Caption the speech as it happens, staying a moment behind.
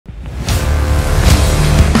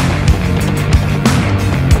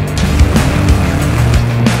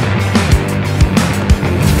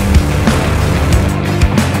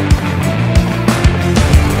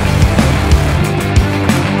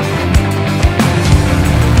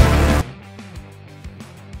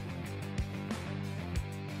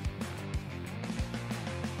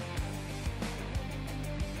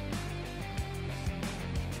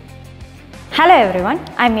everyone,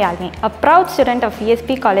 I am Yalini, a proud student of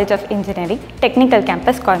V.S.B College of Engineering, Technical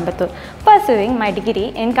Campus, Coimbatore, pursuing my degree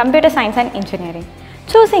in Computer Science and Engineering.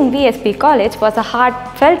 Choosing V.S.B College was a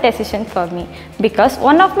heartfelt decision for me because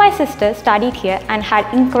one of my sisters studied here and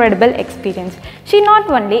had incredible experience. She not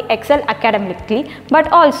only excelled academically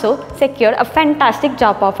but also secured a fantastic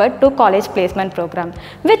job offer to college placement program,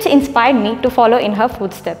 which inspired me to follow in her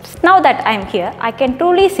footsteps. Now that I am here, I can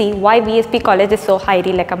truly see why V.S.B College is so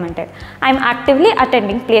highly recommended. I am actively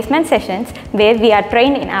attending placement sessions where we are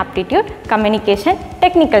trained in aptitude, communication,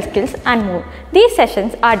 technical skills and more. These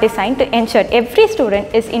sessions are designed to ensure every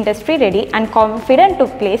student is industry ready and confident to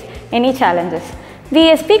face any challenges.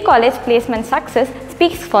 V.S.B College placement success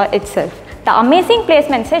speaks for itself. The amazing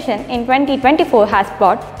placement session in 2024 has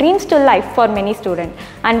brought dreams to life for many students,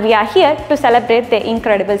 and we are here to celebrate their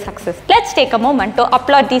incredible success. Let's take a moment to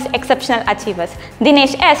applaud these exceptional achievers.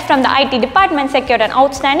 Dinesh S. from the IT department secured an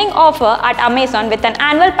outstanding offer at Amazon with an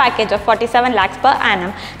annual package of 47 lakhs per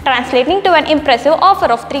annum, translating to an impressive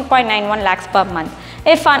offer of 3.91 lakhs per month.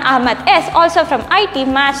 Irfan Ahmed S. also from IT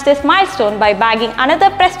matched this milestone by bagging another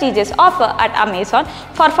prestigious offer at Amazon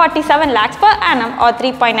for 47 lakhs per annum or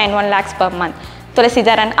 3.91 lakhs per month.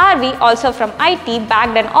 Tulasidaran RV also from IT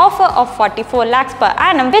bagged an offer of 44 lakhs per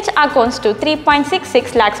annum, which accounts to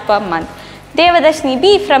 3.66 lakhs per month. Devadashni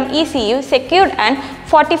B. from ECU secured an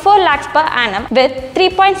 44 lakhs per annum with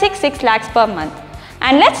 3.66 lakhs per month.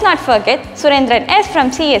 And let's not forget Surendran S. from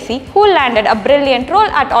CSE, who landed a brilliant role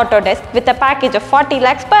at Autodesk with a package of 40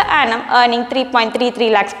 lakhs per annum, earning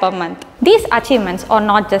 3.33 lakhs per month. These achievements are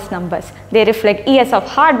not just numbers. They reflect years of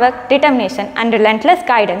hard work, determination and relentless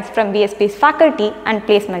guidance from V.S.B's faculty and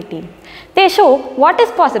placement team. They show what is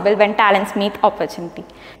possible when talents meet opportunity.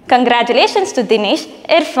 Congratulations to Dinesh,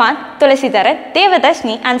 Irfan, Tulasidaran,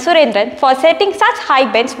 Devadashni and Surendran for setting such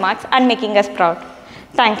high benchmarks and making us proud.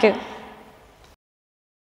 Thank you.